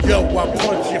know I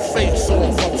punch your face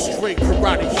off, I'm straight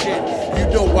karate shit. You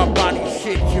know I body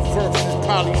shit, your verse is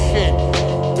probably shit.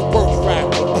 The worst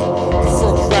rapper, the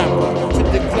first rapper to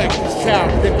neglect his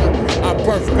child, nigga. I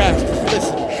birth bastards,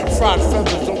 listen. Fried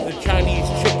feathers on the Chinese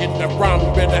chicken, the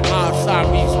ramen better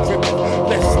Siamese dripping.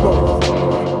 Let's smoke.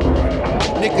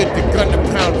 Nigga, the gun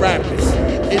to pound rappers.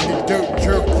 In the dirt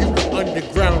jerk, you the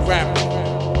underground rapper.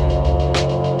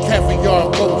 Caviar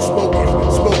gold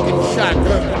smoking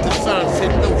shotgun with the sign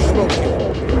said no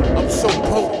smoking. I'm so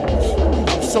potent,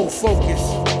 I'm so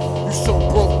focused.